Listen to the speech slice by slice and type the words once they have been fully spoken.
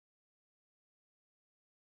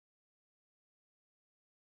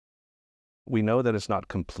we know that it's not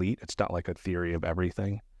complete. It's not like a theory of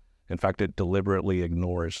everything. In fact, it deliberately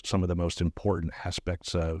ignores some of the most important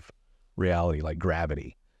aspects of reality, like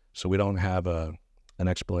gravity. So we don't have a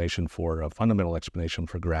fundamental explanation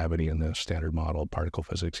for gravity in the standard model of particle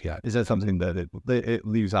physics yet. Is that something that it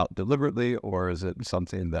leaves out deliberately, or is it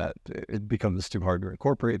something that it becomes too hard to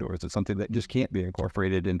incorporate, or is it something that just can't be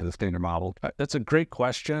incorporated into the standard model? That's a great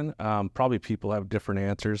question. Probably people have different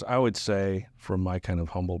answers. I would say, from my kind of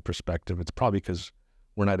humble perspective, it's probably because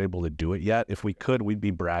we're not able to do it yet. If we could, we'd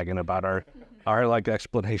be bragging about our like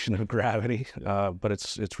explanation of gravity, but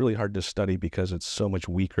it's really hard to study because it's so much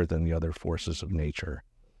weaker than the other forces of nature.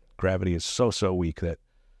 Gravity is so weak that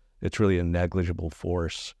it's really a negligible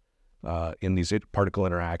force in these particle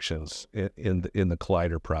interactions in the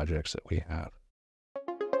collider projects that we have.